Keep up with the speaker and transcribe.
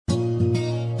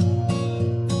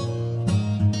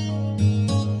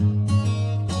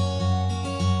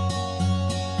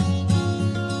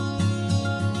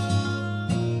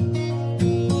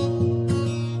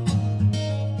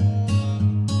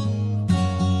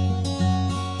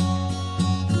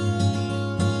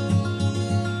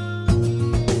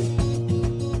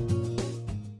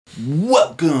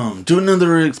Welcome to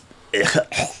another It's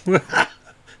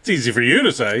easy for you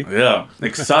to say.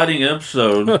 exciting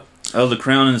episode of The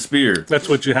Crown and Spear. That's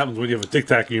what happens when you have a Tic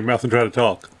Tac in your mouth and try to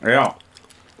talk. Yeah.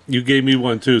 You gave me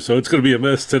one too, so it's going to be a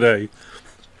mess today.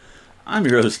 I'm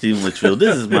your host, Stephen Litchfield.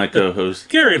 This is my co-host.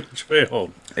 Gary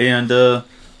Litchfield. And,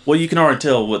 well, you can already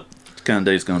tell what kind of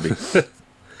day it's going to be.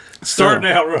 Starting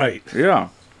out right. Yeah.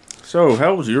 So,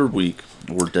 how was your week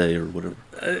or day or whatever?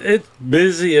 It's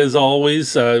busy as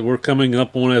always. We're coming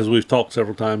up on, as we've talked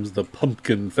several times, the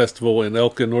Pumpkin Festival in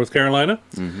Elkin, North Carolina.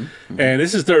 And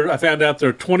this is I found out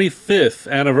their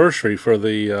 25th anniversary for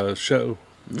the show.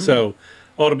 So,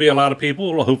 ought to be a lot of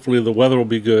people. Hopefully the weather will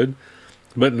be good.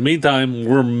 But in the meantime,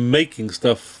 we're making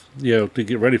stuff, to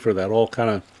get ready for that. All kind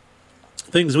of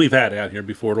things we've had out here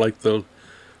before, like the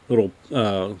little,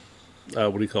 what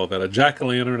do you call that? A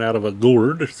jack-o'-lantern out of a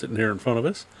gourd sitting here in front of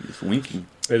us. It's winking.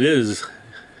 It is.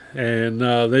 And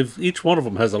each one of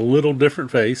them has a little different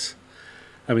face.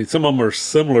 I mean, some of them are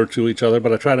similar to each other,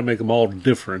 but I try to make them all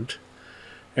different.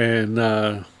 And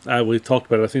we talked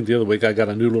about it, I think the other week, I got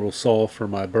a new little saw for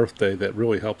my birthday that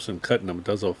really helps in cutting them. It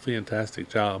does a fantastic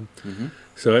job.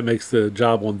 So it makes the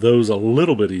job on those a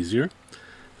little bit easier.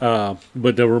 But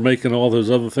then we're making all those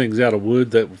other things out of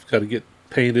wood that we've got to get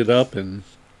painted up and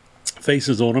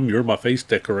faces on them. You're my face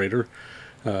decorator.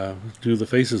 Do the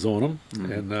faces on them.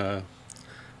 And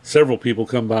several people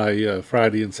come by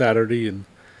Friday and Saturday and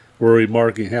were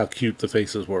remarking how cute the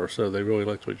faces were. So they really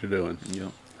liked what you're doing. Yeah.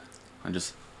 I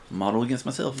just model against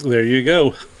myself. There you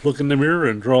go. Look in the mirror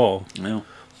and draw. Yeah.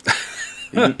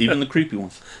 Even the creepy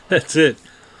ones. That's it.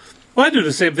 Well, I do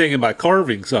the same thing in my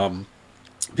carving.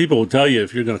 People will tell you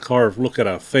if you're going to carve, look at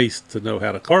a face to know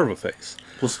how to carve a face.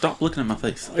 Well, stop looking at my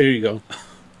face. There you go.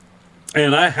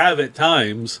 And I have at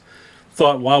times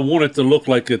thought, well, I want it to look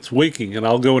like it's winking, and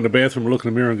I'll go in the bathroom and look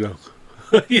in the mirror and go,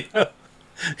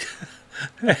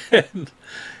 and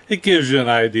it gives you an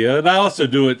idea. And I also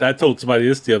do it. I told somebody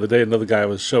this the other day. Another guy I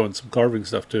was showing some carving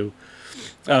stuff to,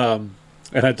 and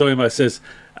I told him, I says,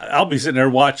 I'll be sitting there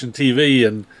watching TV,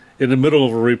 and in the middle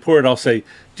of a report, I'll say,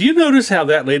 do you notice how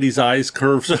that lady's eyes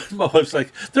curve? So my wife's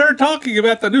like, they're talking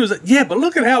about the news. Yeah, but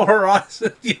look at how her eyes,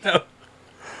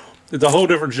 It's a whole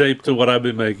different shape to what I've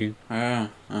been making.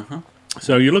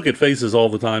 So you look at faces all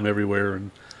the time everywhere,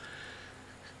 and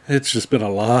it's just been a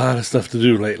lot of stuff to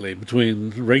do lately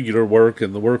between regular work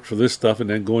and the work for this stuff and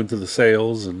then going to the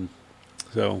sales. And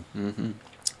so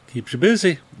keeps you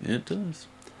busy. It does.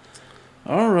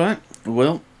 All right.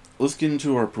 Well, let's get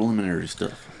into our preliminary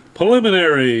stuff.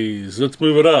 Preliminaries. Let's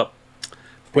move it up.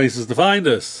 Places to find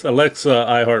us: Alexa,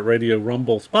 iHeartRadio,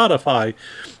 Rumble, Spotify,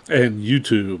 and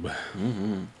YouTube.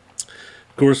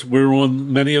 Of course, we're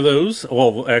on many of those.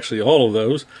 Well, actually, all of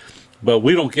those. But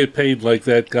we don't get paid like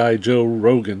that guy Joe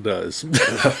Rogan does.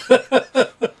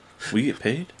 We get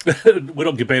paid? We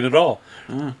don't get paid at all.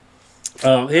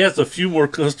 He has a few more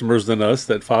customers than us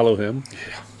that follow him.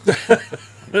 Yeah.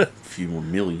 A few more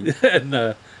million.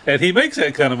 And he makes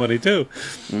that kind of money, too.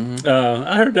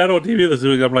 I heard that on TV this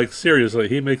week. I'm like, seriously,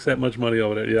 he makes that much money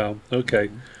over there? Yeah, okay.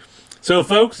 So,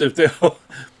 folks, if they'll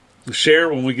share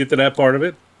when we get to that part of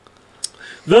it,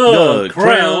 The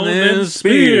Crown and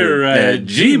Spear at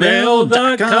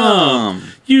gmail.com.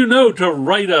 You know to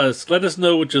write us. Let us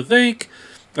know what you think.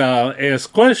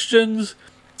 Ask questions,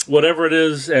 whatever it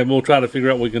is, and we'll try to figure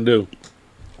out what we can do.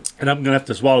 And I'm going to have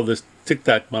to swallow this Tic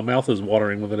Tac. My mouth is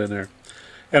watering with it in there.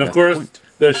 And, of course,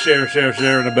 the share,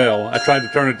 and the bell. I tried to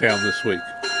turn it down this week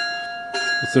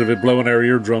instead of it blowing our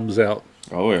eardrums out.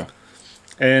 Oh, yeah.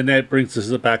 And that brings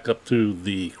us back up to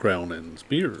the Crown and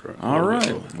Spear. All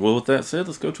right. Well, with that said,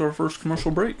 let's go to our first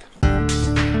commercial break.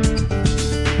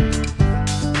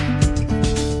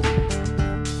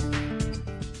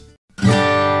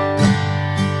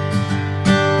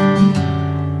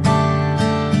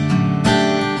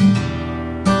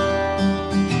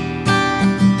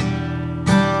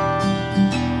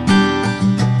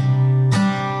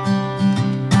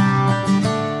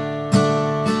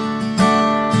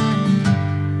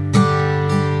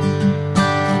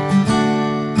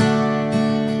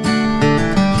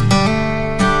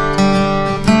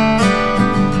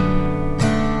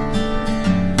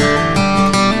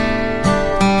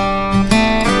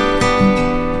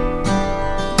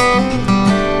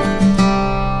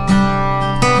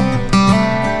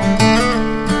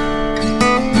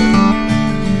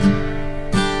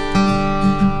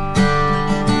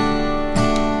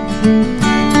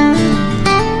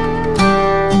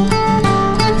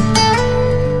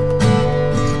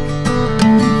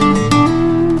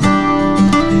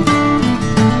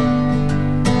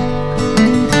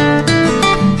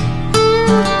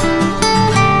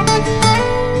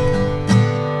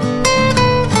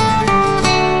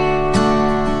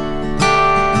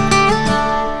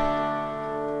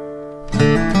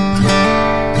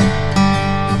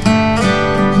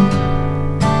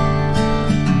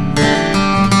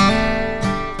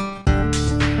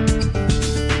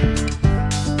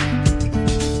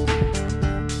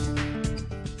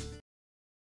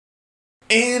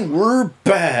 And we're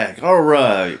back. All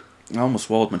right. I almost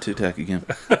swallowed my Tic Tac again.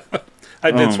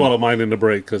 I did swallow mine in the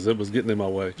break because it was getting in my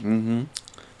way. Mm-hmm.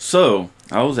 So,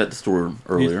 I was at the store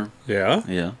earlier. Yeah?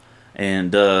 Yeah.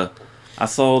 And I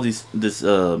saw this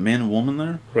man and woman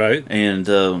there. Right. And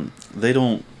they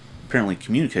don't apparently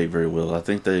communicate very well. I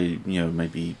think they, may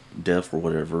be deaf or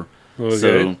whatever. Okay.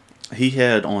 So, he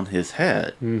had on his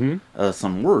hat Mm-hmm.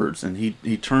 some words. And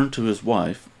he turned to his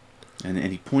wife and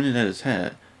he pointed at his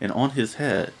hat. And on his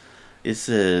hat, it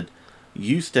said,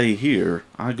 "You stay here,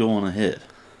 I go on ahead."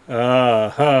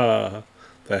 Aha.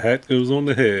 The hat goes on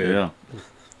the head. Yeah.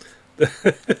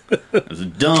 It's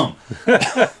dumb.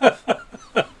 That's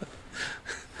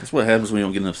what happens when you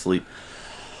don't get enough sleep.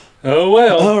 Oh,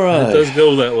 well. All right. It does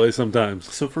go that way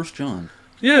sometimes. So, 1 John.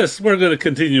 Yes, we're going to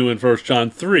continue in 1 John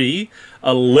 3,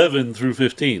 11 through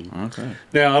 15. Okay.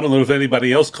 Now, I don't know if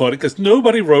anybody else caught it because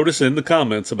nobody wrote us in the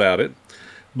comments about it.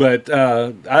 But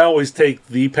I always take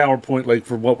the PowerPoint link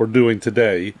for what we're doing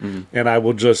today, and I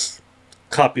will just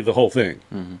copy the whole thing.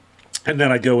 Mm-hmm. And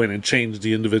then I go in and change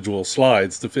the individual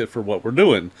slides to fit for what we're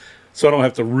doing. So I don't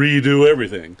have to redo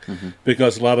everything.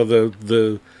 Because a lot of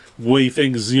the way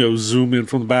things, zoom in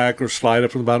from the back or slide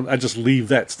up from the bottom, I just leave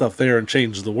that stuff there and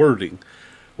change the wording.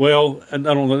 Well, and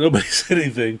I don't know, nobody said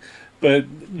anything, but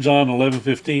John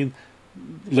 11:15,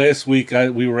 last week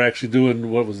we were actually doing,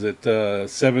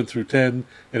 7 through 10,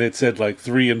 and it said like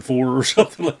 3 and 4 or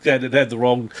something like that. It had the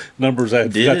wrong numbers. I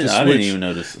forgot to switch. I didn't even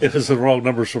notice. It was the wrong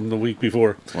numbers from the week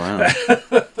before. Wow.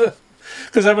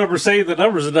 Because I remember saying the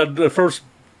numbers, and then the first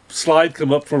slide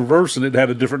come up from verse, and it had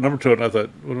a different number to it, and I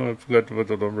thought, well, I forgot to put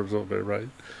the numbers on there, right?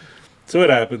 So it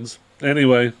happens.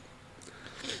 Anyway.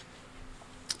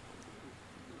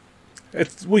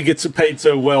 We get paid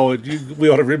so well, we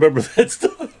ought to remember that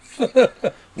stuff.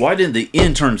 Why didn't the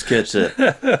interns catch that?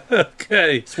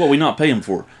 Okay. It's what we not pay them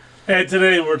for. And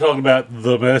today we're talking about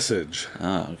the message.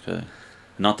 Ah, okay.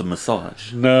 Not the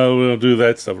massage. No, we don't do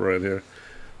that stuff around here.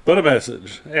 But a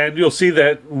message. And you'll see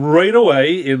that right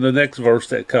away in the next verse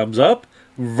that comes up.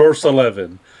 Verse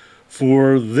 11.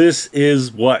 For this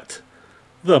is what?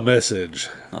 The message.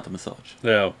 Not the massage.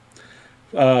 Now,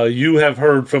 you have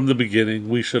heard from the beginning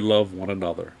we should love one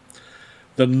another.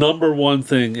 The number one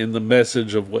thing in the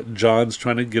message of what John's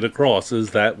trying to get across is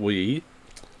that we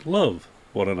love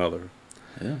one another.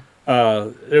 Yeah.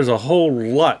 There's a whole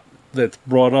lot that's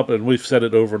brought up, and we've said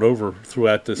it over and over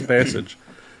throughout this passage.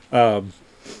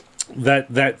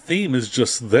 That theme is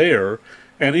just there,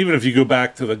 and even if you go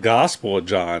back to the Gospel of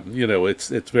John, it's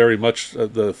very much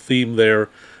the theme there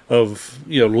of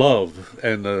love,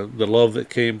 and the love that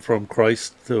came from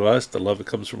Christ to us, the love that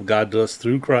comes from God to us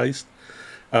through Christ.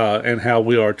 And how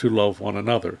we are to love one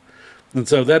another. And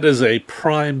so that is a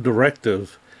prime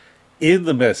directive in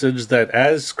the message that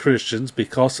as Christians,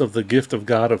 because of the gift of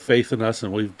God of faith in us,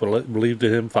 and we've believed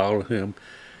in Him, followed Him,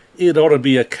 it ought to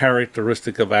be a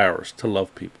characteristic of ours to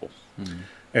love people.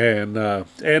 And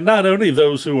not only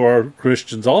those who are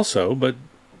Christians also, but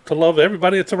to love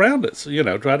everybody that's around us.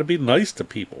 Try to be nice to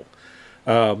people.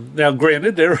 Now,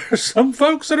 granted, there are some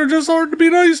folks that are just hard to be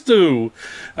nice to.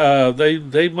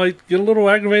 They might get a little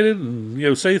aggravated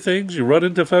and say things. You run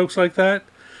into folks like that.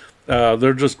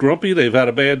 They're just grumpy. They've had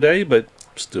a bad day, but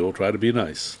still try to be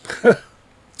nice.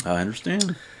 I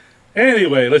understand.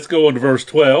 Anyway, let's go on to verse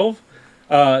 12.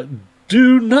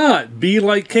 Do not be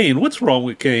like Cain. What's wrong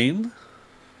with Cain?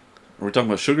 Are we talking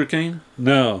about sugar cane?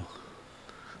 No.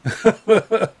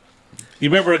 You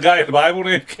remember a guy in the Bible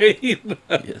named Cain?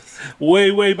 Yes.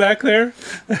 Way back there?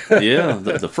 Yeah,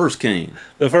 the first Cain.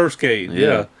 The first Cain,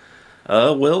 yeah.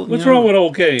 Well, what's wrong with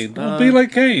old Cain? Don't be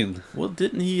like Cain. Well,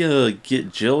 didn't he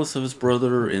get jealous of his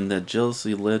brother, and that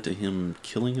jealousy led to him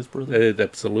killing his brother?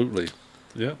 Absolutely.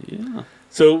 Yeah. Yeah.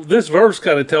 So this verse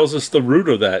kind of tells us the root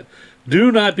of that.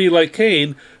 Do not be like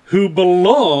Cain, who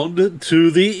belonged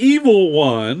to the evil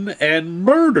one and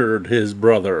murdered his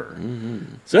brother.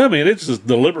 So, it's just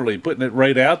deliberately putting it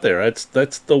right out there.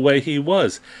 That's the way he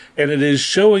was. And it is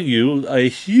showing you a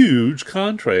huge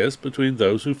contrast between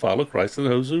those who follow Christ and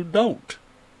those who don't.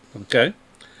 Okay?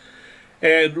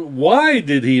 And why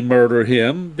did he murder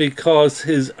him? Because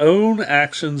his own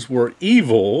actions were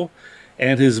evil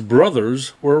and his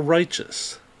brothers were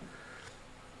righteous.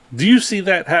 Do you see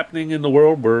that happening in the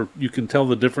world where you can tell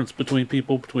the difference between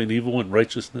people, between evil and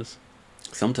righteousness?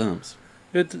 Sometimes.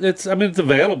 It's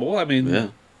available. Yeah.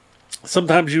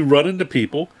 Sometimes you run into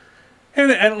people,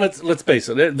 and let's face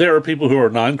it, there are people who are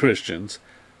non-Christians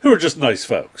who are just nice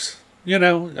folks. You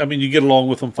get along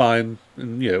with them fine,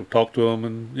 and talk to them,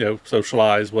 and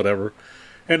socialize, whatever,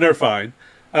 and they're fine.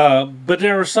 But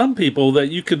there are some people that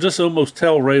you can just almost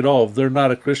tell right off they're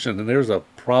not a Christian, and there's a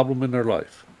problem in their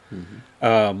life.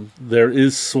 There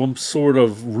is some sort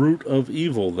of root of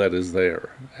evil that is there,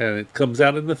 and it comes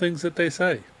out in the things that they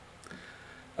say.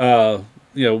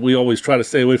 We always try to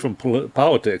stay away from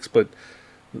politics, but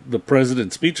the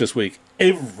president's speech this week,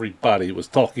 everybody was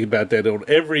talking about that on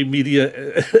every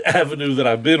media avenue that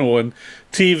I've been on,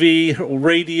 TV,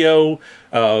 radio,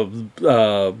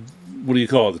 what do you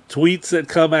call it, the tweets that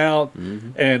come out,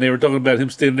 and they were talking about him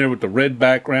standing there with the red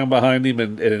background behind him,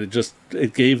 and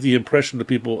it gave the impression to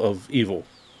people of evil.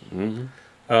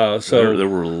 So there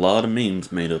were a lot of memes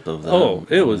made up of that. Oh,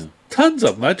 it was tons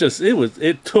of them.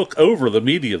 It took over the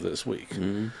media this week.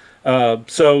 And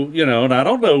I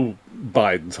don't know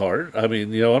Biden's heart. I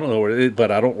mean, I don't know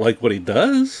but I don't like what he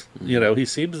does. He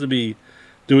seems to be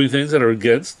doing things that are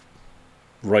against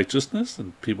righteousness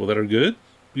and people that are good.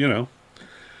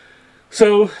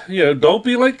 So, don't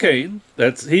be like Cain.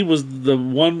 He was the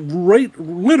one right,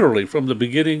 literally from the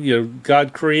beginning.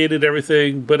 God created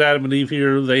everything, put Adam and Eve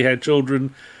here. They had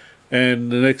children, and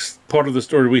the next part of the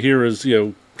story we hear is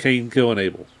Cain killing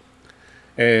Abel.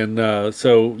 And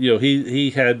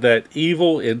he had that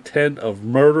evil intent of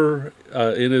murder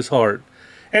in his heart,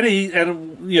 and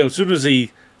as soon as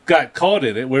he got caught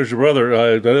in it, where's your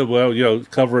brother?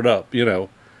 Cover it up,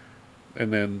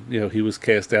 and then he was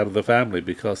cast out of the family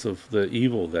because of the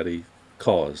evil that he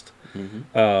caused,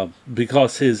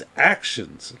 because his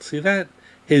actions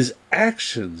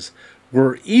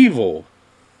were evil,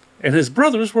 and his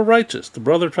brothers were righteous. The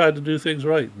brother tried to do things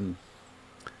right and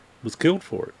was killed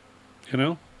for it.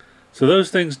 So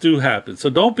those things do happen. So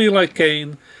don't be like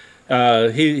Cain.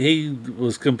 He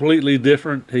was completely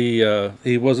different. He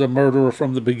was a murderer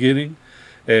from the beginning,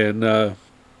 and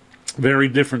very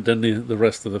different than the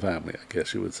rest of the family, I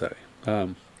guess you would say.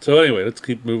 So anyway, let's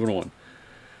keep moving on.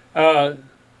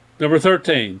 Number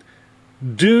 13.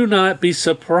 Do not be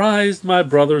surprised, my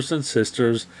brothers and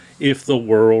sisters, if the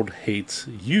world hates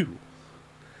you.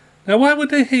 Now, why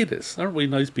would they hate us? Aren't we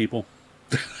nice people?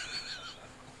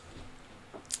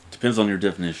 Depends on your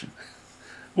definition.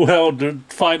 Well,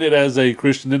 define it as a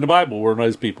Christian in the Bible. We're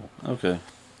nice people. Okay.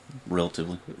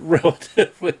 Relatively.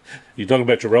 You talking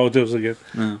about your relatives again?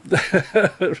 No.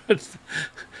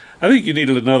 I think you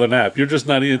needed another nap. You're just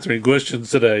not answering questions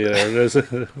today.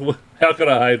 How can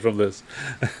I hide from this?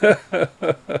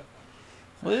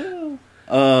 Well,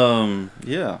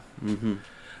 yeah. Mm-hmm.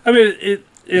 I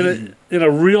mean, in a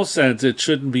real sense, it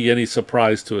shouldn't be any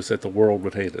surprise to us that the world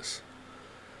would hate us.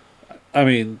 I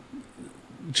mean,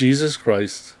 Jesus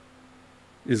Christ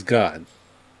is God.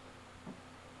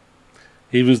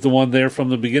 He was the one there from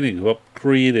the beginning who helped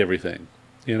create everything,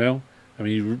 I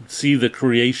mean, you see the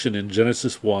creation in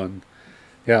Genesis 1,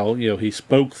 how, he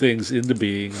spoke things into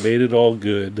being, made it all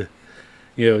good.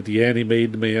 At the end, he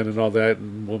made the man and all that,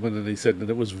 and woman, and he said that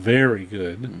it was very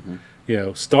good.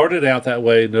 Mm-hmm. Started out that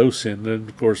way, no sin, and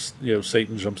of course,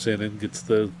 Satan jumps in and gets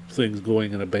the things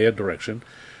going in a bad direction.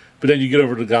 But then you get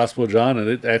over to the Gospel of John, and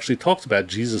it actually talks about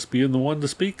Jesus being the one to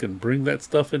speak and bring that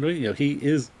stuff into it. He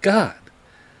is God.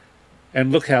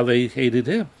 And look how they hated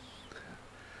him.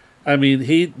 I mean,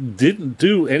 he didn't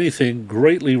do anything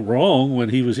greatly wrong when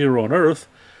he was here on earth,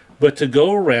 but to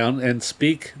go around and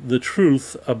speak the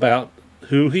truth about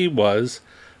who he was,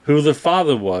 who the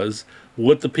Father was,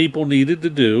 what the people needed to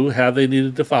do, how they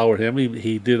needed to follow him.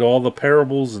 He did all the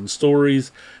parables and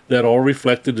stories that all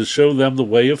reflected to show them the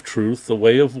way of truth, the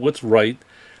way of what's right.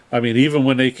 I mean, even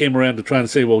when they came around to try and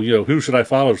say, well, who should I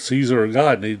follow, Caesar or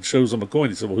God? And he shows them a coin.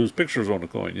 He said, well, whose picture's on the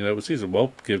coin? It was Caesar.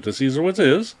 Well, give to Caesar what's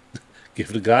his. Give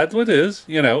to God what is.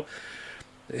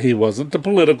 He wasn't a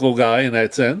political guy in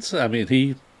that sense. I mean,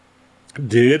 he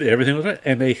did everything was right.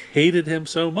 And they hated him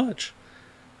so much.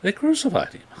 They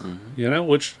crucified him,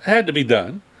 which had to be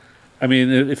done. I mean,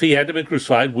 if he had to be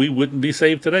crucified, we wouldn't be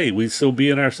saved today. We'd still be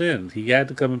in our sin. He had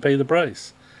to come and pay the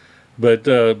price. But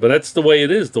that's the way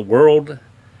it is. The world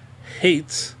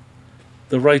hates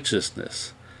the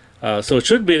righteousness. So it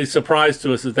shouldn't be any surprise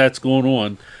to us that that's going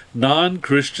on.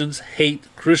 Non-Christians hate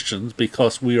Christians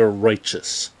because we are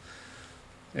righteous.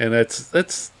 And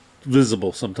that's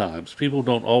visible sometimes. People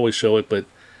don't always show it, but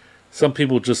some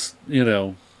people just,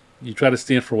 you try to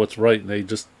stand for what's right, and they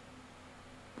just,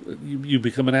 you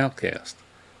become an outcast.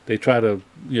 They try to,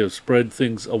 spread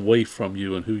things away from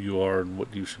you and who you are and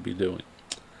what you should be doing.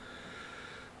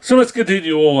 So let's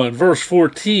continue on. Verse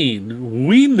 14,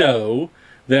 we know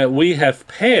that we have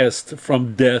passed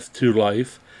from death to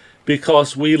life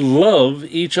because we love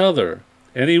each other.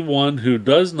 Anyone who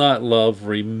does not love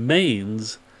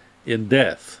remains in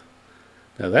death.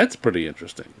 Now that's pretty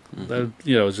interesting.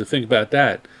 Mm-hmm. As you think about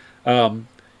that,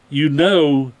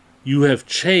 you have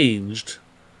changed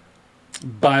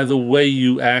by the way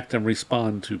you act and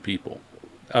respond to people.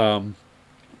 As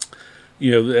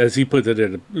he put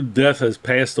it, death has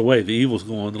passed away, the evil's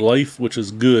gone, life which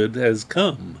is good has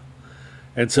come.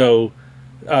 And so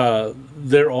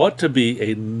there ought to be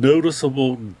a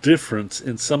noticeable difference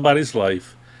in somebody's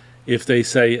life if they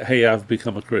say, hey, I've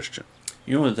become a Christian.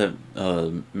 You know what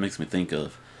that makes me think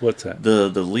of? What's that? The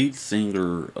lead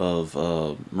singer of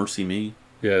Mercy Me.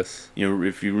 Yes.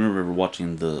 If you remember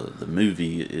watching the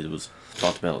movie, it was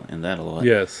talked about in that a lot.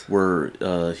 Yes. Where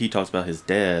he talks about his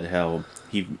dad, how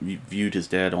he viewed his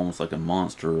dad almost like a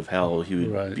monster, of how he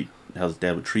would how his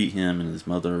dad would treat him and his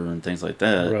mother and things like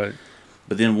that. Right.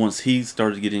 But then once he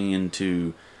started getting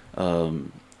into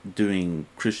doing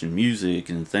Christian music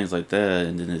and things like that,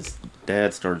 and then his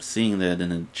dad started seeing that,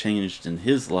 and it changed in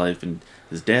his life, and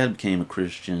his dad became a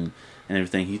Christian and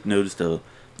everything, he noticed a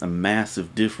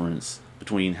massive difference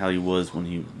between how he was when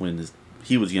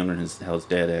he was younger and how his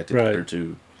dad acted compared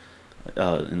to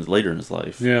later in his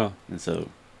life. Yeah. And so...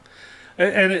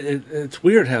 And it's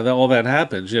weird how all that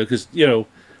happens, because, in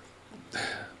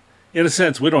a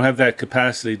sense, we don't have that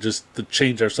capacity just to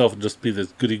change ourselves and just be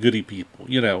this goody-goody people,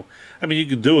 I mean, you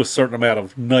can do a certain amount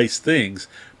of nice things,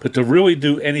 but to really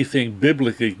do anything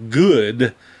biblically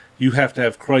good, you have to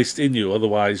have Christ in you.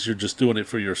 Otherwise, you're just doing it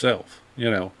for yourself,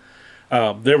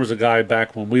 There was a guy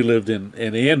back when we lived in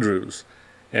Andrews,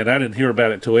 and I didn't hear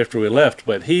about it until after we left,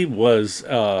 but he was,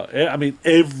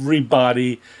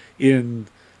 everybody in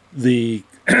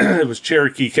it was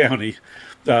Cherokee County,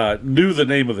 knew the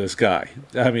name of this guy.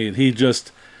 I mean, he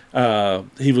just,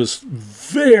 he was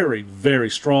very, very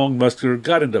strong, muscular,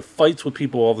 got into fights with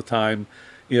people all the time,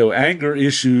 anger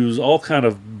issues, all kind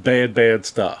of bad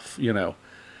stuff,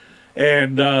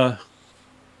 And I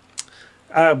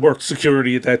worked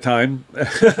security at that time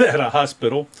at a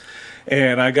hospital,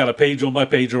 and I got a page on my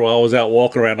pager while I was out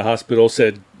walking around the hospital,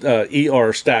 said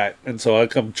ER stat, and so I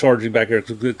come charging back here as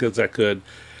good as I could.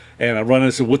 And I run in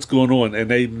and said, what's going on?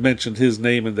 And they mentioned his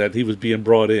name and that he was being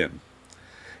brought in.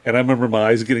 And I remember my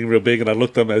eyes getting real big, and I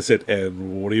looked up and I said,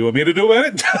 and what do you want me to do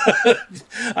about it?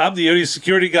 I'm the only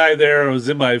security guy there. I was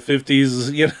in my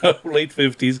 50s, late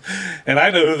 50s, and I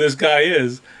know who this guy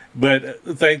is. But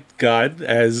thank God,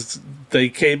 as they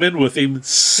came in with him,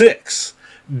 6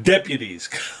 deputies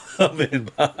come in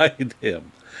behind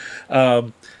him.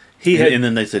 And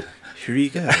then they said, here you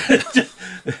go.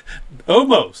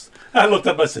 Almost. I looked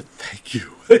up and I said, thank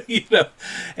you.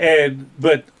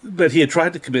 But he had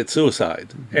tried to commit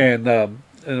suicide. And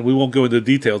we won't go into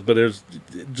details, but there's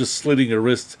just slitting your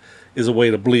wrist is a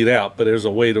way to bleed out, but there's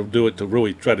a way to do it to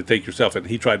really try to take yourself, and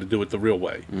he tried to do it the real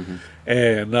way. Mm-hmm.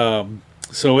 And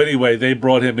so anyway, they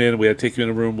brought him in. We had to take him in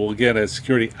a room. Well, again, as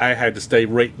security, I had to stay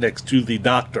right next to the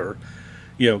doctor,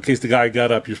 in case the guy got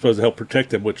up, you're supposed to help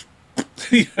protect him, which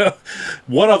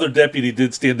one other deputy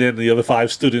did stand in, and the other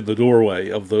 5 stood in the doorway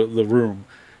of the room.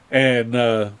 And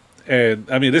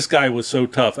I mean, this guy was so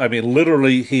tough. I mean,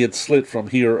 literally, he had slit from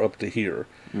here up to here,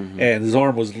 and his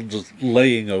arm was just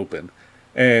laying open.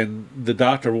 And the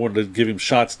doctor wanted to give him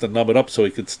shots to numb it up so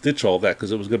he could stitch all that,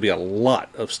 because it was going to be a lot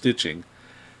of stitching.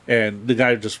 And the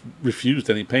guy just refused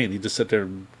any pain. He just sat there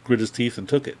and grit his teeth and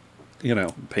took it.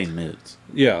 Pain meds.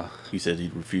 Yeah. You said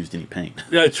he refused any pain.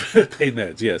 Yeah, pain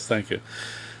meds. Yes, thank you.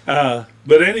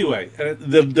 But anyway,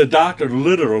 the doctor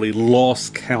literally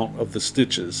lost count of the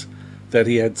stitches that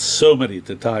he had, so many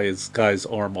to tie his guy's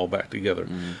arm all back together.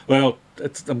 Mm-hmm. Well,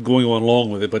 I'm going on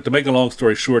long with it, but to make a long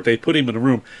story short, they put him in a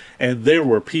room, and there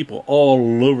were people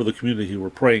all over the community who were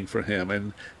praying for him.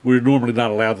 And we're normally not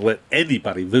allowed to let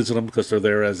anybody visit him because they're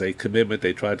there as a commitment.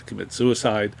 They tried to commit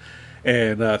suicide.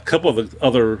 And a couple of the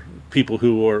other people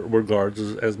who were guards,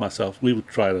 as myself, we would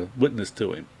try to witness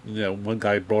to him. One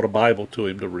guy brought a Bible to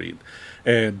him to read.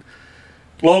 And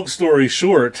long story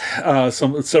short,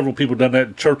 several people done that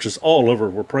in churches all over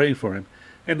were praying for him.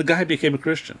 And the guy became a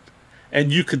Christian.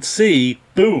 And you could see,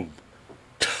 boom,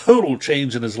 total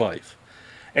change in his life.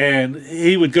 And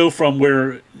he would go from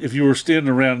where, if you were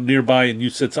standing around nearby and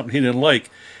you said something he didn't like,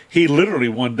 he literally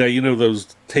one day,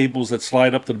 those tables that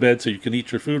slide up to the bed so you can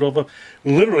eat your food off of,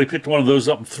 literally picked one of those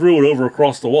up and threw it over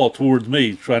across the wall towards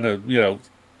me, trying to,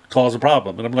 cause a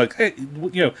problem. And I'm like, hey,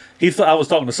 he thought I was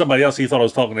talking to somebody else. He thought I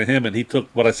was talking to him, and he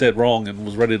took what I said wrong and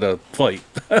was ready to fight.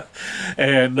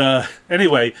 And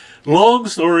anyway, long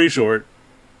story short,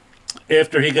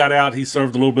 after he got out, he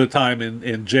served a little bit of time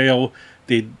in jail.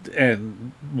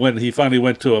 And when he finally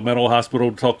went to a mental hospital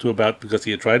to talk to about, because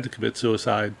he had tried to commit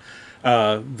suicide,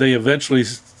 they eventually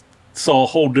saw a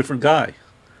whole different guy.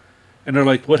 And they're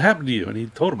like, what happened to you? And he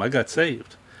told them, I got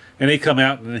saved. And he come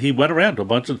out and he went around to a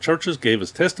bunch of churches, gave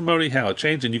his testimony, how it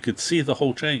changed, and you could see the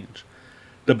whole change.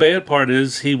 The bad part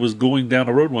is he was going down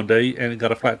the road one day and he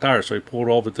got a flat tire, so he pulled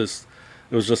off at this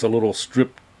It was just a little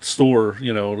strip store,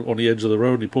 on the edge of the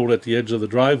road. And he pulled at the edge of the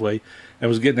driveway and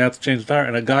was getting out to change the tire.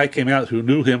 And a guy came out who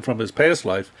knew him from his past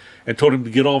life and told him to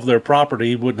get off their property.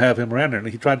 He wouldn't have him around there. And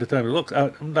he tried to tell me, look,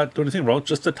 I'm not doing anything wrong. It's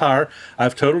just a tire.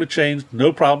 I've totally changed.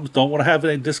 No problems. Don't want to have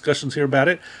any discussions here about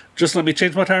it. Just let me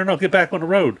change my tire and I'll get back on the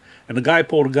road. And the guy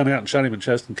pulled a gun out and shot him in the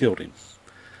chest and killed him.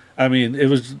 I mean, it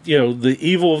was, the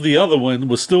evil of the other one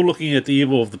was still looking at the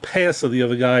evil of the past of the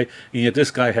other guy, and yet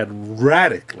this guy had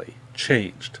radically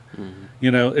changed.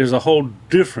 There's a whole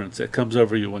difference that comes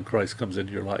over you when Christ comes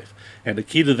into your life. And the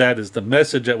key to that is the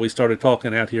message that we started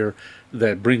talking out here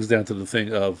that brings down to the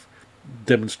thing of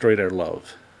demonstrate our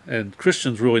love. And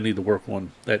Christians really need to work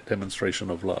on that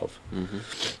demonstration of love.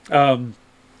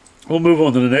 We'll move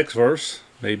on to the next verse,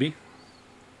 maybe.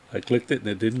 I clicked it and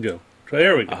it didn't go. So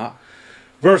there we go. Uh-huh.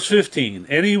 Verse 15,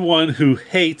 anyone who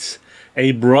hates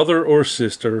a brother or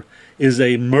sister is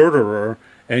a murderer,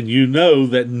 and you know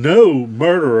that no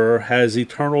murderer has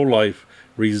eternal life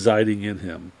residing in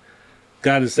him.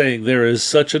 God is saying there is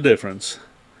such a difference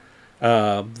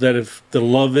that if the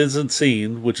love isn't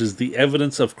seen, which is the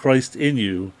evidence of Christ in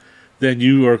you, then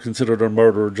you are considered a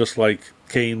murderer, just like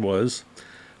Cain was,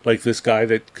 like this guy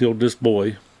that killed this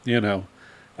boy, and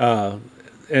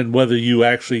whether you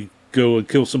actually go and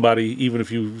kill somebody, even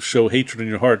if you show hatred in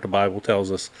your heart, the Bible tells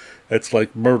us that's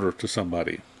like murder to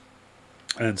somebody.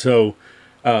 And so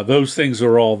those things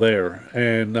are all there.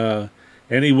 And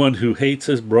anyone who hates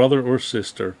his brother or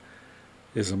sister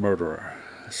is a murderer.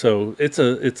 So it's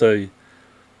a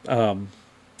thing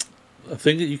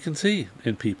that you can see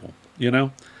in people,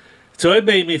 So it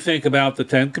made me think about the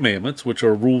Ten Commandments, which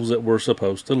are rules that we're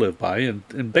supposed to live by.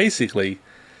 And basically,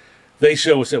 they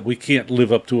show us that we can't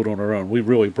live up to it on our own. We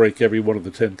really break every one of the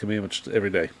Ten Commandments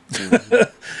every day.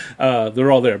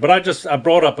 They're all there. But I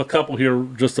brought up a couple here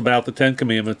just about the Ten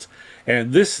Commandments.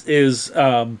 And this is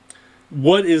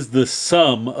what is the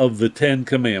sum of the Ten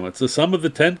Commandments. The sum of the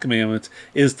Ten Commandments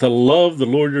is to love the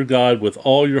Lord your God with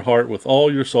all your heart, with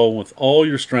all your soul, with all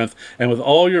your strength, and with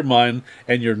all your mind,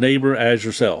 and your neighbor as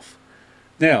yourself.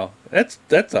 Now, that's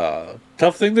a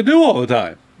tough thing to do all the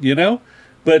time,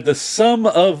 But the sum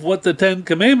of what the Ten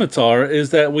Commandments are is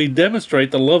that we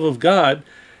demonstrate the love of God,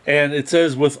 and it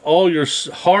says with all your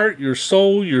heart, your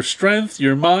soul, your strength,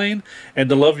 your mind, and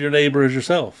to love your neighbor as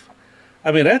yourself.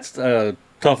 I mean, that's a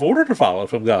tough order to follow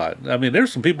from God. I mean,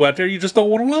 there's some people out there you just don't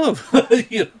want to love,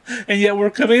 and yet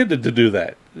we're commanded to do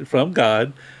that from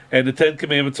God, and the Ten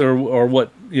Commandments are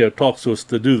what talks to us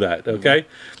to do that. Okay.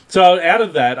 So out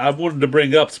of that, I wanted to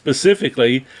bring up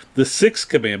specifically the Sixth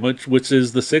Commandment, which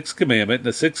is the Sixth Commandment.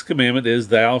 The Sixth Commandment is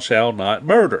thou shalt not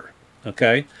murder,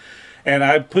 okay? And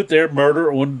I put there murder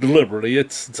on deliberately.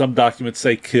 Some documents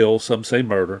say kill, some say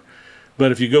murder.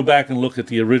 But if you go back and look at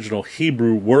the original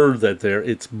Hebrew word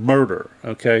it's murder,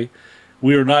 okay?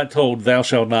 We are not told thou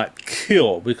shalt not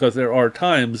kill, because there are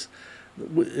times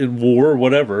in war or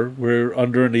whatever, where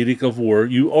under an edict of war,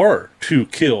 you are to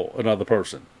kill another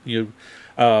person.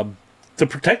 To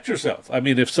protect yourself. I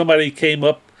mean, if somebody came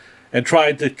up and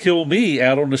tried to kill me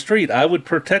out on the street, I would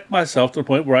protect myself to the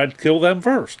point where I'd kill them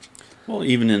first. Well,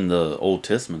 even in the Old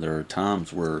Testament, there are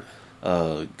times where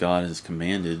God has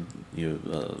commanded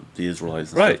the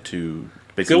Israelites and stuff to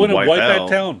basically go in and wipe out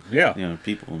that town. Yeah,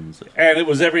 people. And it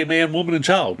was every man, woman, and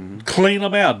child. Mm-hmm. Clean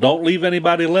them out. Don't leave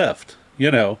anybody left.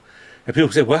 And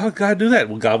people say, well, how did God do that?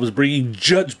 Well, God was bringing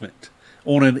judgment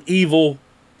on an evil.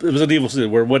 It was an evil city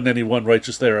where there wasn't anyone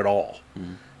righteous there at all.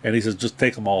 Mm-hmm. And he says, just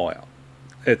take them all out.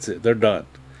 That's it. They're done.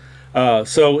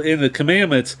 So in the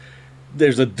commandments,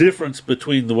 there's a difference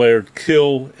between the word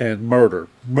kill and murder.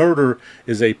 Murder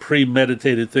is a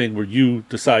premeditated thing where you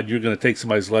decide you're going to take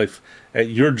somebody's life at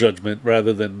your judgment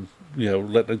rather than,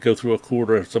 letting it go through a court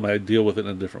or somebody deal with it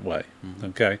in a different way. Mm-hmm.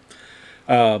 Okay?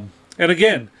 And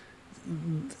again,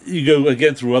 you go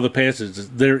again through other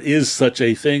passages, there is such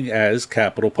a thing as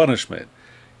capital punishment.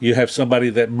 You have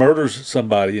somebody that murders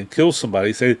somebody and kills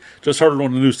somebody. Say, just heard it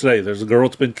on the news today. There's a girl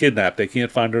that's been kidnapped. They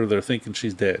can't find her. They're thinking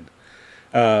she's dead.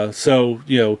 So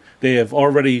they have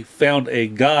already found a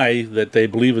guy that they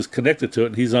believe is connected to it,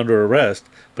 and he's under arrest,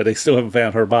 but they still haven't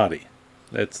found her body.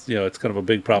 That's, it's kind of a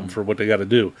big problem for what they got to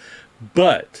do.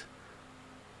 But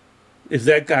if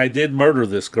that guy did murder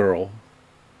this girl,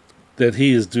 then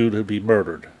he is due to be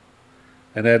murdered.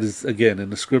 And that is, again,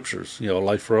 in the scriptures,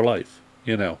 life for a life,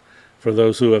 for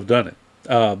those who have done it.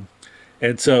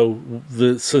 And so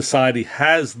the society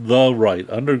has the right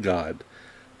under God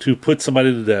to put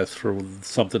somebody to death for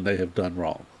something they have done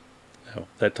wrong.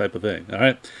 that type of thing. All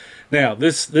right. Now,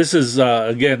 this is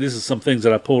again, this is some things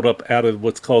that I pulled up out of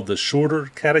what's called the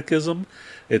Shorter Catechism.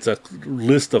 It's a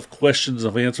list of questions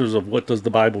of answers of what does the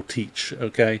Bible teach,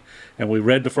 okay? And we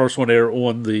read the first one there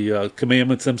on the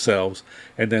commandments themselves,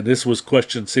 and then this was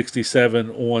question 67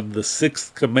 on the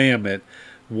sixth commandment.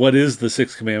 What is the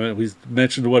sixth commandment? We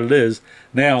mentioned what it is.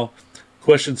 Now,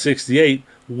 question 68,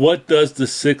 what does the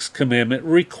sixth commandment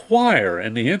require?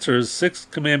 And the answer is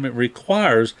sixth commandment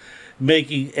requires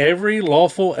making every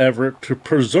lawful effort to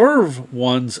preserve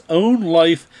one's own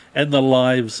life and the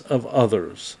lives of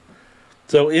others.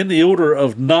 So in the order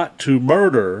of not to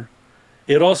murder,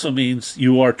 it also means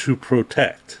you are to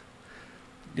protect.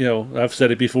 I've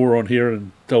said it before on here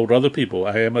and told other people,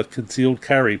 I am a concealed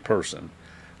carry person.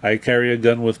 I carry a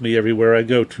gun with me everywhere I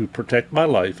go to protect my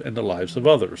life and the lives of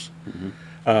others.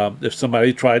 Mm-hmm. If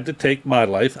somebody tried to take my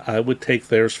life, I would take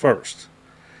theirs first.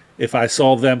 If I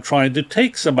saw them trying to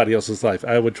take somebody else's life,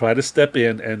 I would try to step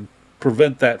in and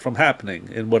prevent that from happening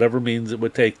in whatever means it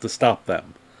would take to stop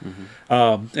them.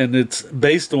 Mm-hmm. And it's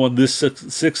based on this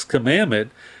sixth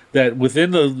commandment that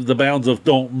within the bounds of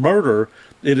don't murder,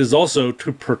 it is also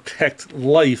to protect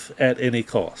life at any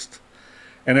cost.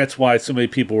 And that's why so many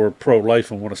people are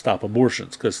pro-life and want to stop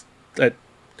abortions, because that,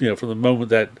 from the moment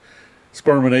that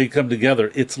sperm and egg come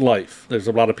together, it's life. There's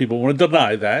a lot of people who want to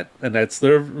deny that, and that's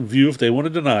their view if they want to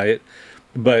deny it.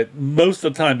 But most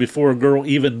of the time, before a girl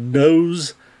even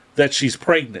knows that she's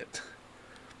pregnant,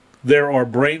 there are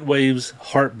brain waves,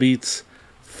 heartbeats,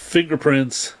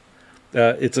 fingerprints.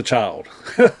 It's a child.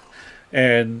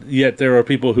 And yet there are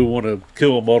people who want to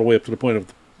kill them all the way up to the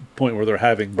point where they're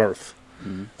having birth.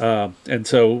 Mm-hmm. And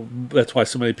so that's why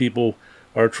so many people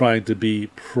are trying to be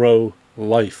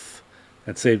pro-life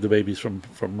and save the babies from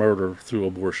murder through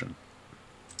abortion.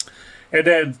 And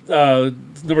then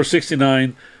number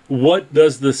 69, what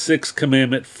does the sixth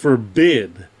commandment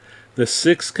forbid? The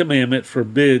sixth commandment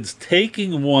forbids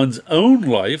taking one's own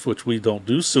life, which we don't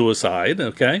do suicide,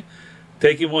 okay?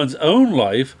 Taking one's own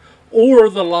life or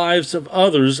the lives of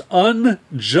others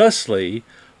unjustly,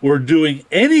 or doing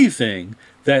anything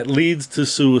that leads to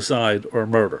suicide or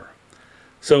murder.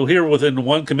 So here within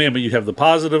one commandment, you have the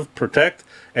positive, protect,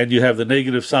 and you have the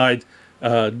negative side,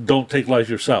 don't take life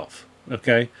yourself,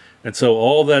 okay? And so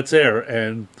all that's there,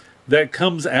 and that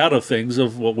comes out of things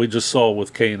of what we just saw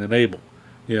with Cain and Abel.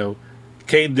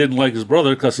 Cain didn't like his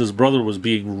brother because his brother was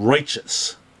being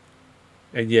righteous,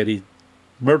 and yet he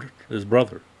murdered his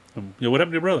brother. What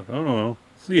happened to your brother? I don't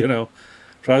know.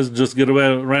 Tries to just get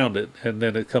around it, and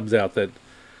then it comes out that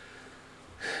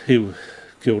he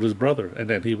killed his brother, and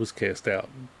then he was cast out.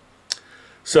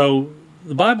 So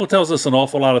the Bible tells us an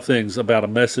awful lot of things about a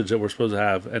message that we're supposed to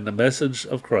have, and the message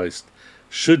of Christ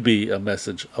should be a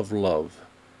message of love,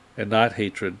 and not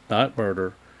hatred, not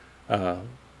murder.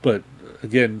 But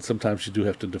again, sometimes you do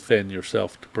have to defend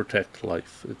yourself to protect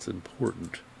life. It's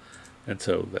important. And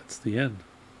so that's the end.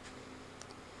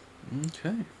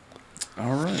 Okay.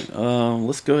 All right.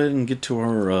 Let's go ahead and get to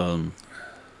our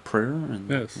prayer, and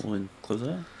we'll close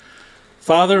out.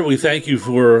 Father, we thank you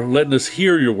for letting us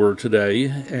hear your word today.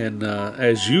 And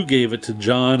as you gave it to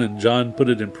John, and John put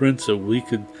it in print so we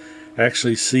could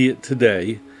actually see it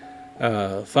today,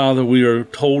 Father, we are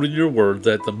told in your word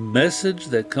that the message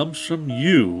that comes from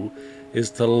you is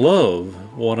to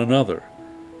love one another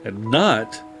and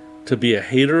not to be a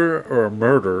hater or a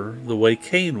murderer the way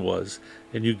Cain was.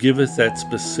 And you give us that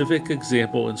specific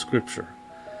example in Scripture.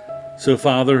 So,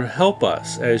 Father, help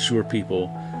us as your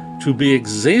people to be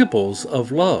examples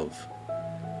of love,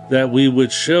 that we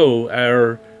would show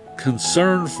our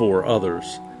concern for others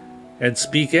and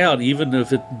speak out, even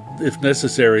if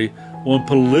necessary, on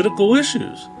political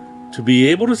issues, to be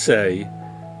able to say,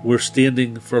 we're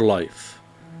standing for life.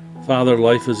 Father,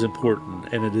 life is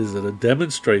important, and it is a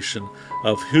demonstration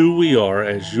of who we are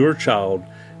as your child,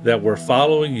 that we're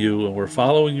following you and we're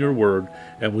following your word,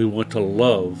 and we want to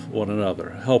love one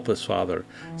another. Help us, Father.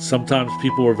 Sometimes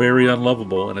people are very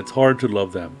unlovable, and it's hard to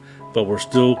love them, but we're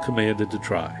still commanded to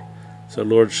try. So,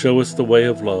 Lord, show us the way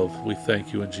of love. We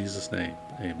thank you in Jesus' name.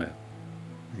 Amen.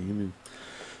 Amen.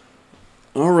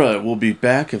 All right, we'll be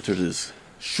back after this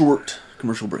short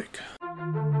commercial break.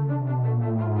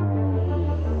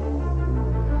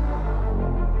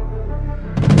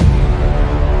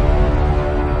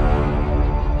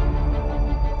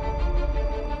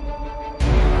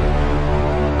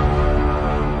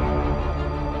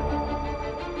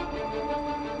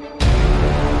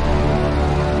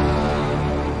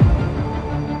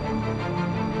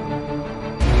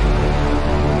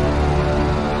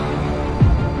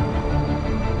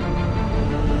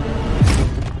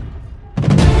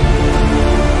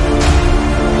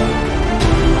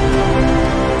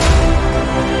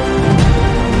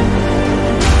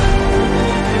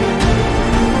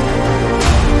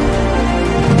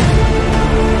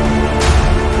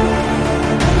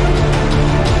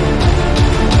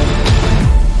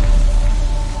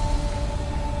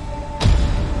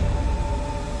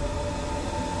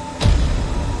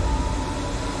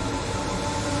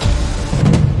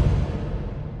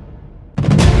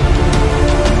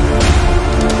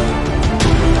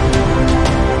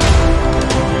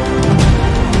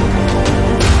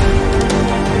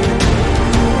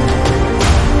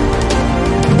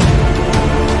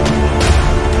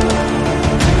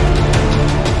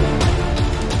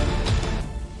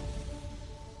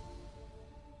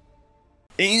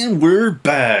 And we're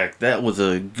back. That was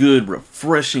a good,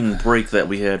 refreshing break that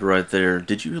we had right there.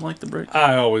 Did you like the break?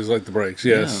 I always like the breaks.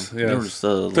 Yes, Yeah, yes. there was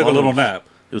a Took a lot little of- nap.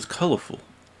 It was colorful.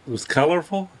 It was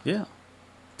colorful. Yeah,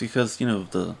 because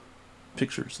the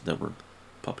pictures that were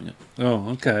popping up. Oh,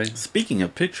 okay. Speaking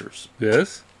of pictures,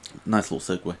 Yes, nice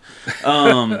little segue.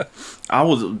 I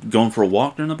was going for a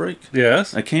walk during the break.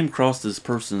 yes. I came across this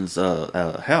person's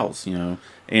house,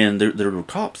 and there were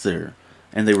cops there,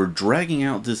 and they were dragging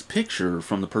out this picture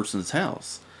from the person's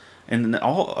house. And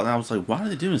I was like, why are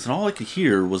they doing this? And all I could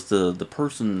hear was the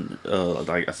person,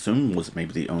 I assume was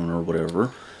maybe the owner or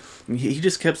whatever. He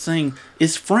just kept saying,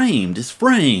 "It's framed, it's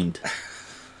framed."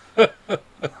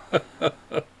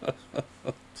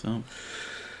 So,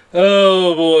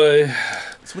 Oh boy,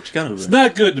 that's what you got over it's there.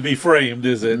 not good to be framed,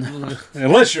 is it?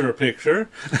 Unless you're a picture.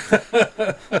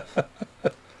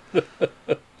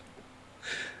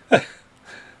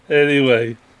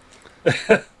 Anyway,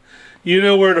 you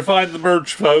know where to find the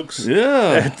merch, folks.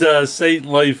 Yeah. At Saint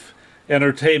Life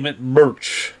Entertainment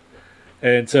merch,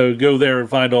 and so go there and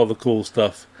find all the cool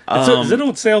stuff. And so, is it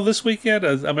on sale this weekend?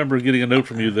 I remember getting a note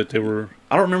from you that they were.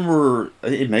 I don't remember.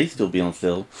 It may still be on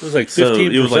sale. It was like 15% So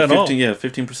it was like 15, off. yeah,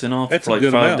 15% off That's for a like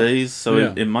good 5 amount. days. So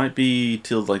Yeah. it might be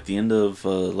till like the end of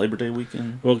Labor Day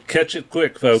weekend. Well, catch it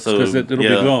quick, folks, So because it'll yeah,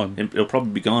 be gone. It'll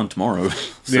probably be gone tomorrow.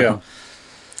 So, Yeah.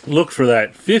 Look for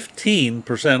that.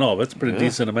 15% off. That's a pretty Yeah. Mm-hmm.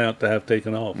 decent amount to have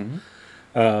taken off.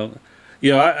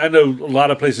 I know a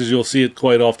lot of places you'll see it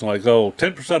quite often, like,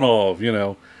 10%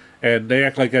 off, and they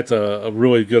act like that's a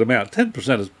really good amount.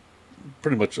 10% is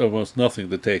pretty much almost nothing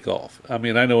to take off. I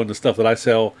mean, I know in the stuff that I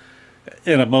sell,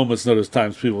 in a moment's notice,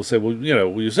 times people will say, well,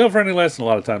 will you sell for any less? And a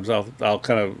lot of times I'll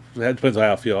kind of, it depends on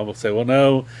how I feel. I'll say, well,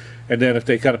 no. And then if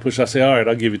they kind of push, I say, all right,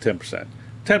 I'll give you 10%.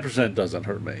 10% doesn't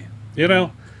hurt me.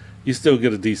 You still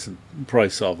get a decent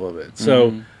price off of it.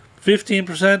 So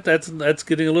 15%, that's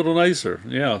getting a little nicer.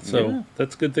 Yeah, so Yeah.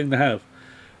 that's a good thing to have.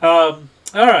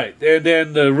 All right, and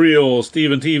then the real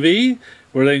Steven TV,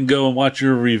 where they can go and watch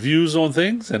your reviews on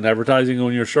things and advertising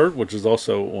on your shirt, which is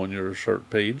also on your shirt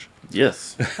page.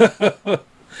 Yes.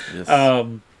 Yes.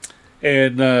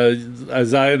 And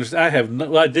as I understand,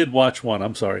 I did watch one.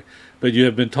 I'm sorry, but you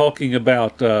have been talking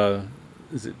about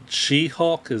is it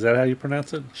She-Hulk? Is that how you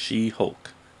pronounce it?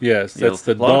 She-Hulk. Yes, that's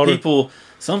the a lot daughter. of people.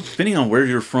 Depending on where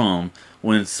you're from,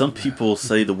 when some people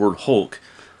say the word Hulk,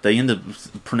 they end up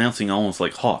pronouncing almost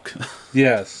like Hawk.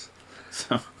 Yes,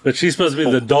 So, but she's supposed to be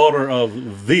the daughter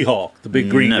of the Hulk, the big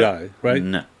green No. guy, right?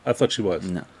 No. I thought she was.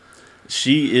 no,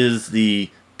 she is the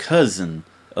cousin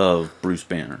of Bruce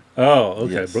Banner. Oh,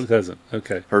 okay, Yes. cousin.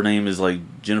 Okay. Her name is like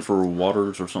Jennifer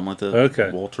Waters or something like that. Okay.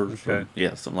 Walters. Okay.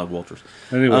 Yeah, something like Walters.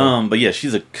 Anyway, But yeah,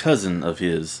 she's a cousin of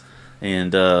his,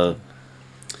 and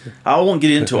I won't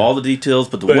get into all the details.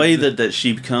 But the But- way that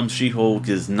she becomes She-Hulk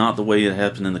is not the way it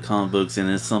happened in the comic books, and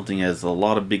it's something as a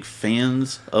lot of big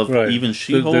fans of right. even They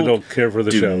She-Hulk don't care for the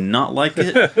do show. not like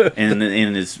it, and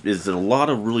is a lot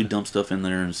of really dumb stuff in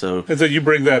there, and so And so you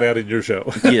bring that out in your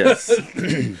show. yes.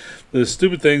 The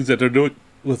stupid things that they're doing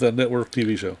with a network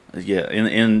TV show. Yeah,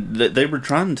 and they were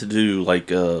trying to do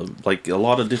like a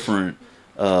lot of different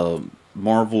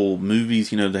Marvel movies.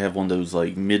 They have one of those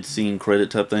like mid-scene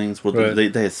credit type things where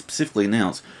Right. they had specifically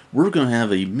announced we're going to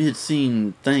have a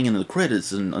mid-scene thing in the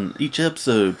credits on each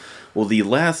episode. Well, the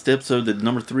last episode, the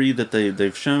number 3 that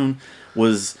they've shown,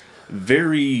 was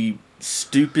very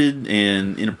stupid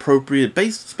and inappropriate,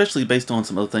 especially based on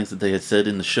some other things that they had said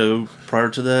in the show prior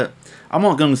to that. I'm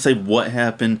not going to say what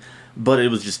happened, but it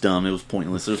was just dumb. It was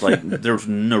pointless. There was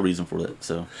no reason for that.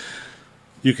 So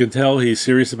You can tell he's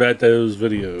serious about those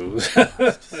videos.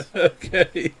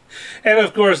 Okay. And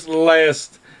of course,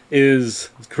 last is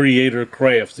Creator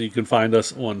Craft. So you can find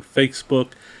us on Facebook,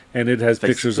 and it has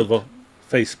pictures of a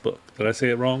Facebook. Did I say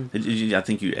it wrong? I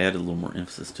think you added a little more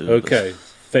emphasis to it. Okay.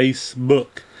 Facebook.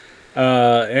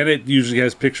 And it usually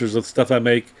has pictures of stuff I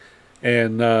make.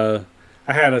 And I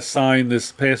had a sign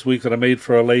this past week that I made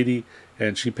for a lady,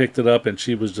 and she picked it up, and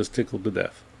she was just tickled to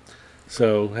death.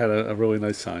 So had a really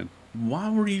nice sign. Why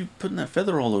were you putting that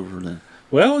feather all over then?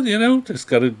 Well, just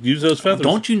got to use those feathers.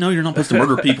 Don't you know you're not supposed to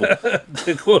murder people?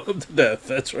 Tickle them to death.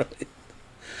 That's right.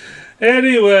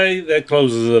 Anyway, that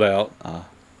closes it out.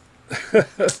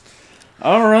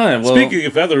 All right. Well, Speaking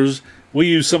of feathers, we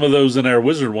use some of those in our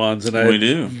wizard wands, and We I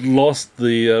do. lost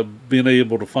the being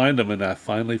able to find them, and I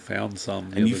finally found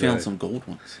some. the and you other found day. some gold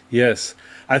ones. Yes,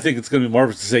 I think it's going to be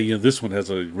marvelous to say, this one has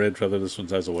a red feather, this one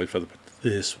has a white feather, but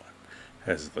this one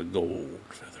has the gold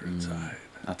feather inside.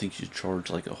 I think you should charge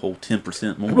like a whole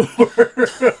 10% more.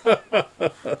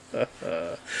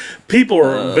 People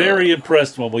are very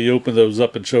impressed when we open those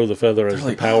up and show the feather as the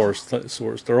like, power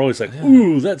source. They're always like,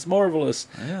 "Ooh, that's marvelous!"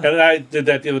 Yeah. And I did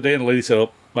that the other day, and the lady said,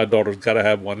 "Oh, my daughter's got to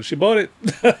have one," and she bought it.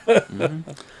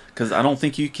 Because I don't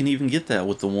think you can even get that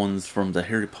with the ones from the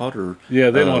Harry Potter. Yeah,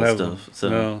 they don't have stuff. them. So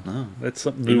No, that's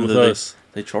something new Even with though us.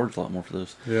 they charge a lot more for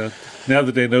those. Yeah. Now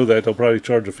that they know that, they'll probably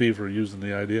charge a fee for using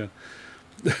the idea.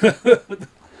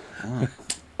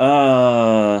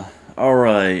 All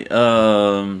right.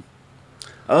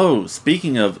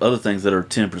 Speaking of other things that are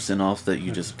 10% off that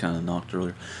you just kind of knocked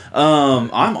earlier,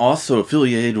 I'm also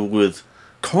affiliated with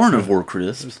Carnivore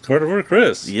Crisps. Carnivore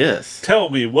Chris. Yes. Tell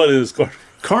me, what is Carnivore?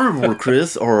 Carnivore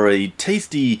Crisps are a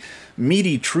tasty,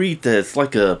 meaty treat that's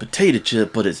like a potato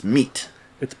chip, but it's meat.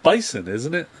 It's bison,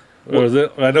 isn't it? Or is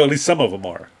it? I know at least some of them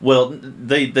are. Well,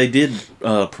 they did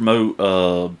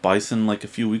promote bison like a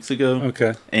few weeks ago.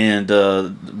 Okay. And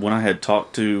when I had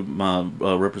talked to my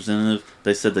representative,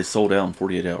 they said they sold out in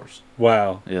 48 hours.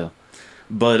 Wow. Yeah.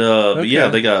 But yeah,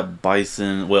 they got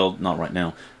bison. Well, not right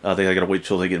now. They got to wait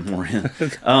till they get more in.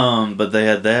 But they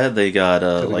had that. They got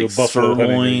like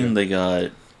sirloin. They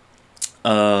got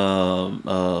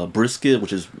brisket,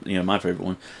 which is my favorite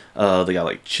one. They got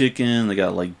like chicken. They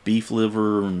got like beef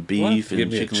liver and beef and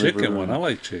chicken liver. Chicken one. I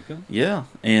like chicken. Yeah,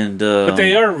 and but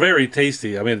they are very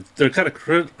tasty. I mean, they're kind of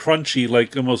crunchy,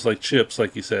 like almost like chips,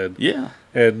 like you said. Yeah,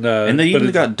 and they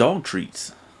even got dog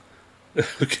treats.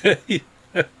 Okay.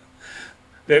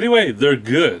 Anyway, they're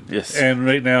good. Yes. And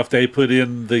right now, if they put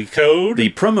in the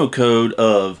promo code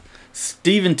of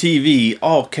Steven TV,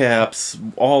 all caps,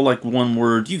 all like one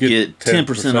word, you get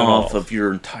 10% off of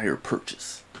your entire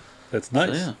purchase. That's nice.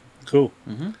 So, yeah. Cool.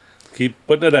 Mm-hmm. Keep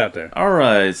putting it out there. All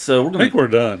right, so I think we're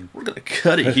done. We're gonna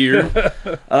cut it here.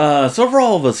 So for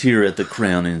all of us here at the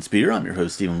Crown and Spear, I'm your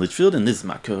host Stephen Litchfield, and this is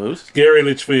my co-host Gary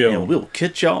Litchfield. And we'll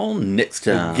catch y'all next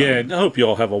time. Again, I hope you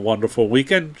all have a wonderful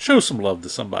weekend. Show some love to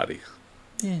somebody.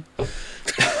 Yeah.